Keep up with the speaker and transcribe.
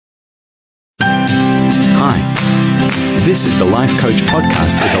This is the Life Coach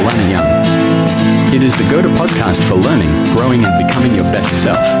Podcast with Alana Young. It is the go-to podcast for learning, growing, and becoming your best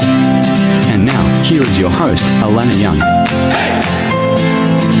self. And now, here is your host, Alana Young.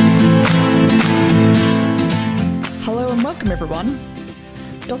 Hello and welcome, everyone.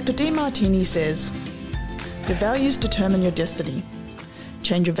 Dr. Demartini says, your values determine your destiny.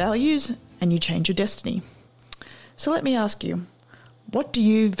 Change your values and you change your destiny. So let me ask you, what do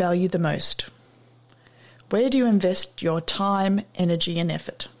you value the most? Where do you invest your time, energy, and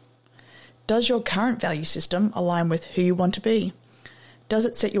effort? Does your current value system align with who you want to be? Does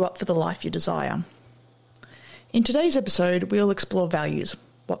it set you up for the life you desire? In today's episode, we'll explore values,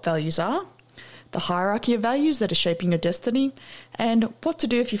 what values are, the hierarchy of values that are shaping your destiny, and what to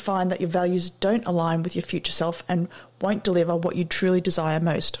do if you find that your values don't align with your future self and won't deliver what you truly desire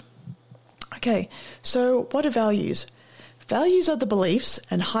most. Okay, so what are values? Values are the beliefs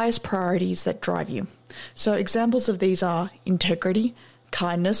and highest priorities that drive you. So examples of these are integrity,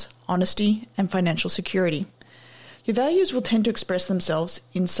 kindness, honesty, and financial security. Your values will tend to express themselves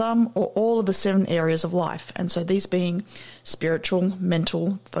in some or all of the 7 areas of life, and so these being spiritual,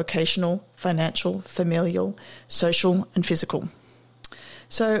 mental, vocational, financial, familial, social, and physical.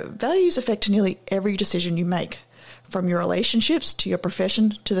 So values affect nearly every decision you make, from your relationships to your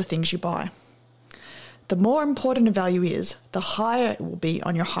profession to the things you buy. The more important a value is, the higher it will be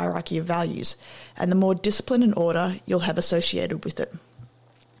on your hierarchy of values, and the more discipline and order you'll have associated with it.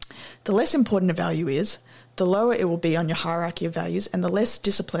 The less important a value is, the lower it will be on your hierarchy of values, and the less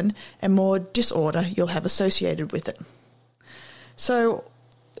discipline and more disorder you'll have associated with it. So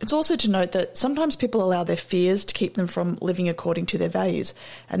it's also to note that sometimes people allow their fears to keep them from living according to their values,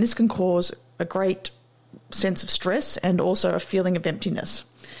 and this can cause a great sense of stress and also a feeling of emptiness.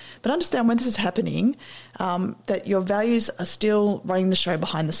 But understand when this is happening, that your values are still running the show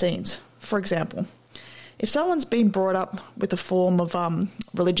behind the scenes. For example, if someone's been brought up with a form of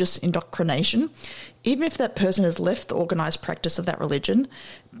religious indoctrination, even if that person has left the organised practice of that religion,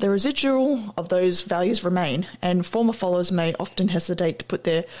 the residual of those values remain, and former followers may often hesitate to put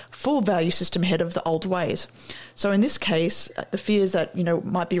their full value system ahead of the old ways. So in this case, the fears that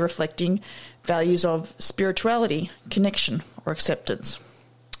might be reflecting values of spirituality, connection, or acceptance.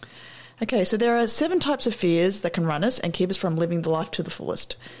 Okay, so there are 7 types of fears that can run us and keep us from living the life to the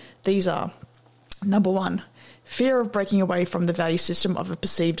fullest. These are, number 1, fear of breaking away from the value system of a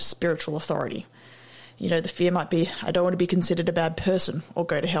perceived spiritual authority. The fear might be, I don't want to be considered a bad person or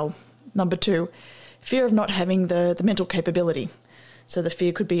go to hell. Number 2, fear of not having the mental capability. So the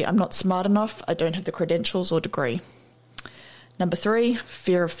fear could be, I'm not smart enough, I don't have the credentials or degree. Number 3,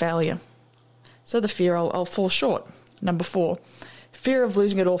 fear of failure. So the fear I'll fall short. Number 4, fear of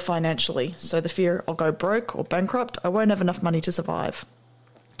losing it all financially. So the fear I'll go broke or bankrupt, I won't have enough money to survive.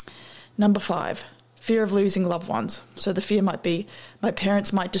 Number 5, fear of losing loved ones. So the fear might be, my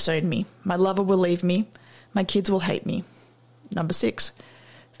parents might disown me, my lover will leave me, my kids will hate me. Number 6,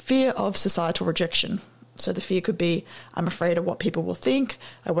 fear of societal rejection. So the fear could be, I'm afraid of what people will think,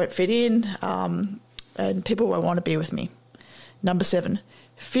 I won't fit in, and people won't want to be with me. Number 7,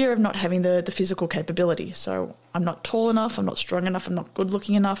 fear of not having the physical capability. So I'm not tall enough, I'm not strong enough, I'm not good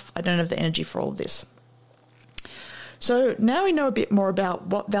looking enough, I don't have the energy for all of this. So now we know a bit more about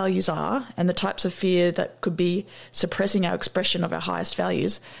what values are and the types of fear that could be suppressing our expression of our highest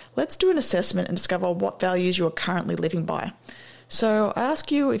values. Let's do an assessment and discover what values you are currently living by. So I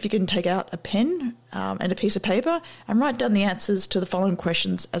ask you if you can take out a pen and a piece of paper and write down the answers to the following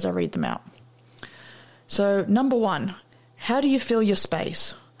questions as I read them out. So number 1, how do you fill your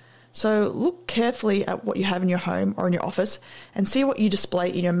space? So look carefully at what you have in your home or in your office and see what you display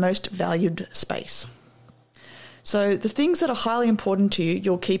in your most valued space. So the things that are highly important to you,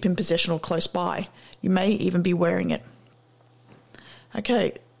 you'll keep in possession or close by. You may even be wearing it.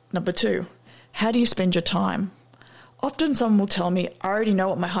 Okay, number 2, how do you spend your time? Often someone will tell me, I already know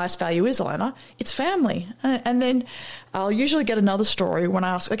what my highest value is, Alana. It's family. And then I'll usually get another story when I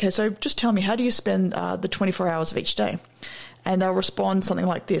ask, okay, so just tell me, how do you spend the 24 hours of each day? And they'll respond something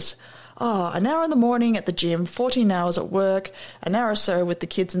like this. An hour in the morning at the gym, 14 hours at work, an hour or so with the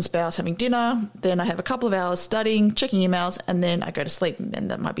kids and spouse having dinner, then I have a couple of hours studying, checking emails, and then I go to sleep, and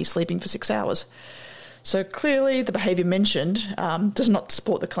that might be sleeping for 6 hours. So clearly the behaviour mentioned does not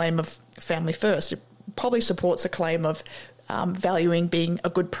support the claim of family first. It probably supports the claim of valuing being a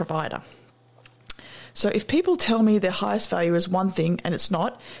good provider. So if people tell me their highest value is one thing and it's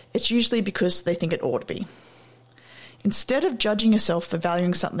not, it's usually because they think it ought to be. Instead of judging yourself for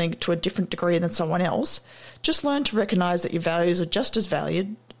valuing something to a different degree than someone else, just learn to recognise that your values are just as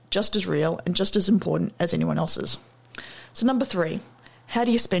valued, just as real, and just as important as anyone else's. So number 3, how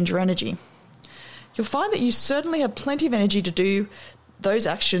do you spend your energy? you'll find that you certainly have plenty of energy to do those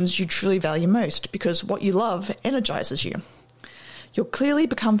actions you truly value most, because what you love energizes you. You'll clearly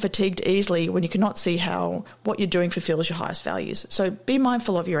become fatigued easily when you cannot see how what you're doing fulfills your highest values. So be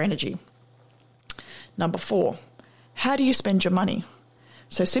mindful of your energy. Number 4, how do you spend your money?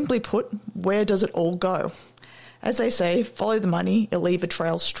 So simply put, where does it all go? As they say, follow the money, it'll leave a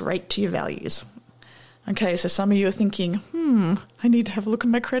trail straight to your values. Okay, so some of you are thinking, I need to have a look at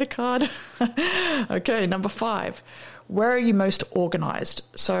my credit card. Okay, number 5, where are you most organized?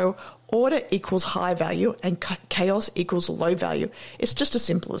 So order equals high value and chaos equals low value. It's just as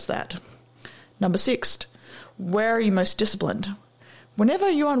simple as that. Number 6, where are you most disciplined? Whenever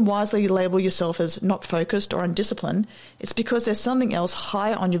you unwisely label yourself as not focused or undisciplined, it's because there's something else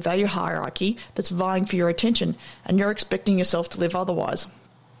high on your value hierarchy that's vying for your attention, and you're expecting yourself to live otherwise.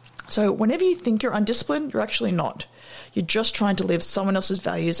 So whenever you think you're undisciplined, you're actually not. You're just trying to live someone else's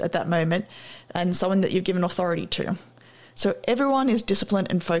values at that moment and someone that you've given authority to. So everyone is disciplined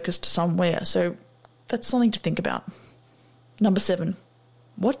and focused somewhere. So that's something to think about. Number 7,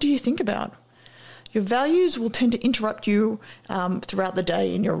 what do you think about? Your values will tend to interrupt you throughout the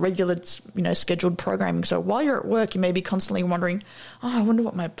day in your regular, scheduled programming. So while you're at work, you may be constantly wondering, I wonder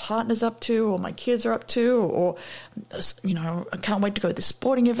what my partner's up to, or my kids are up to, or, I can't wait to go to this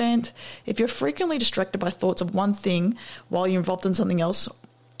sporting event. If you're frequently distracted by thoughts of one thing while you're involved in something else,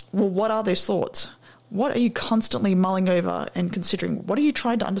 well, what are those thoughts? What are you constantly mulling over and considering? What are you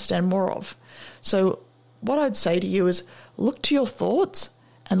trying to understand more of? So what I'd say to you is look to your thoughts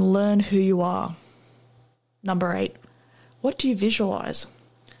and learn who you are. Number 8, what do you visualize?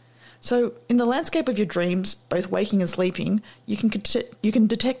 So in the landscape of your dreams, both waking and sleeping, you can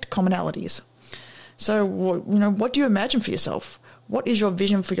detect commonalities. So, what do you imagine for yourself? What is your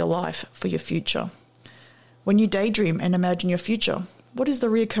vision for your life, for your future? When you daydream and imagine your future, what is the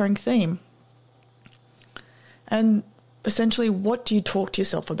recurring theme? And essentially, what do you talk to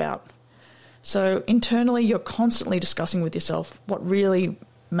yourself about? So internally, you're constantly discussing with yourself what really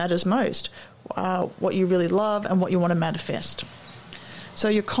matters most, what you really love and what you want to manifest. So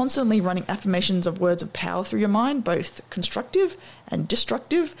you're constantly running affirmations of words of power through your mind, both constructive and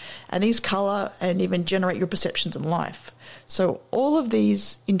destructive, and these colour and even generate your perceptions in life. So all of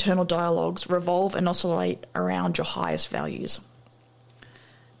these internal dialogues revolve and oscillate around your highest values.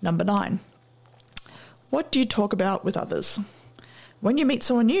 Number 9, what do you talk about with others? When you meet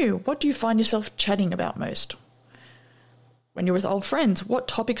someone new, what do you find yourself chatting about most? When you're with old friends, what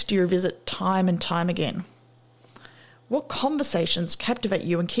topics do you revisit time and time again? What conversations captivate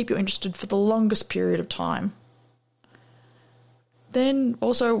you and keep you interested for the longest period of time? Then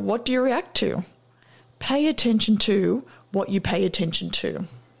also, what do you react to? Pay attention to what you pay attention to.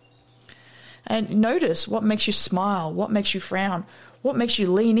 And notice what makes you smile, what makes you frown, what makes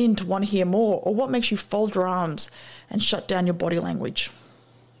you lean in to want to hear more, or what makes you fold your arms and shut down your body language.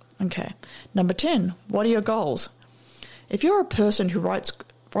 Okay, number 10, what are your goals? If you're a person who writes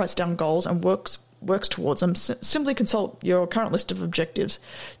down goals and works towards them, simply consult your current list of objectives.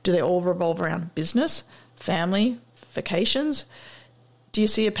 Do they all revolve around business, family, vacations? Do you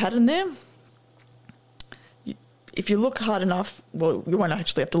see a pattern there? If you look hard enough, well, you won't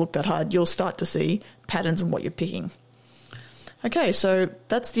actually have to look that hard. You'll start to see patterns in what you're picking. Okay, so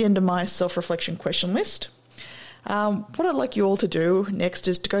that's the end of my self-reflection question list. What I'd like you all to do next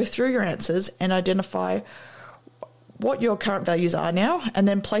is to go through your answers and identify what your current values are now, and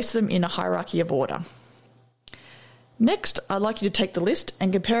then place them in a hierarchy of order. Next, I'd like you to take the list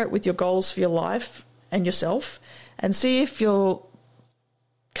and compare it with your goals for your life and yourself, and see if your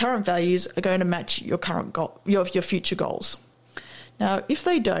current values are going to match your current goal, your future goals. Now, if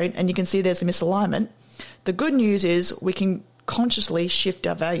they don't, and you can see there's a misalignment, the good news is we can consciously shift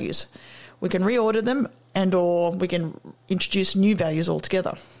our values. We can reorder them, or we can introduce new values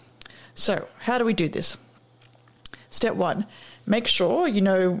altogether. So, how do we do this? Step 1, make sure you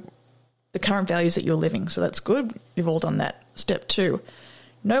know the current values that you're living. So that's good. You've all done that. Step 2,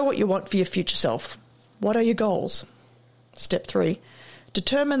 know what you want for your future self. What are your goals? Step 3,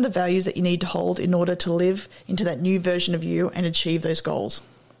 determine the values that you need to hold in order to live into that new version of you and achieve those goals.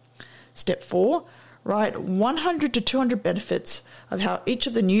 Step 4, write 100 to 200 benefits of how each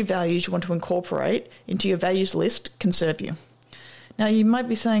of the new values you want to incorporate into your values list can serve you. Now, you might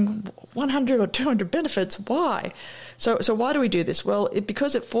be saying 100 or 200 benefits, why? So why do we do this? Well,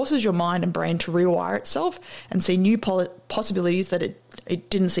 because it forces your mind and brain to rewire itself and see new possibilities that it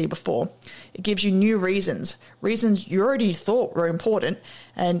didn't see before. It gives you new reasons you already thought were important,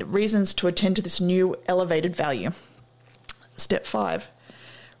 and reasons to attend to this new elevated value. Step 5,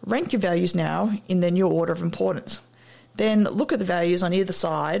 rank your values now in their new order of importance. Then look at the values on either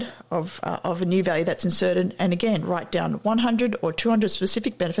side of a new value that's inserted, and again, write down 100 or 200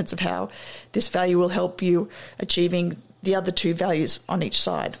 specific benefits of how this value will help you achieving the other two values on each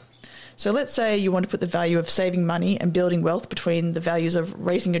side. So let's say you want to put the value of saving money and building wealth between the values of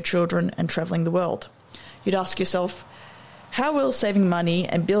raising your children and travelling the world. You'd ask yourself, how will saving money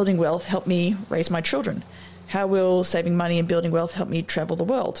and building wealth help me raise my children? How will saving money and building wealth help me travel the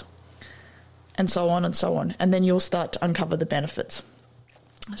world? And so on and so on. And then you'll start to uncover the benefits.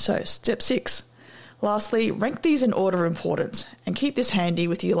 So step 6. Lastly, rank these in order of importance and keep this handy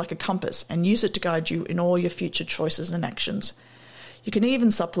with you like a compass and use it to guide you in all your future choices and actions. You can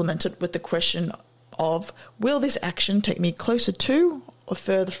even supplement it with the question of, will this action take me closer to or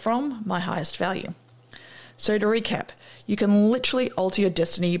further from my highest value? So to recap, you can literally alter your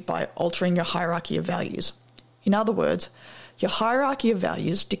destiny by altering your hierarchy of values. In other words, your hierarchy of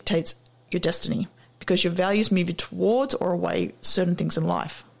values dictates your destiny because your values move you towards or away certain things in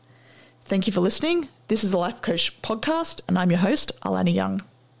life. Thank you for listening. This is the Life Coach Podcast, and I'm your host, Alana Young.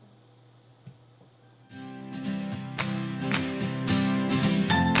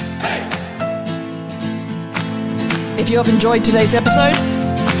 If you have enjoyed today's episode,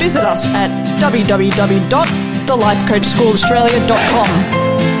 visit us at www.thelifecoachschoolaustralia.com.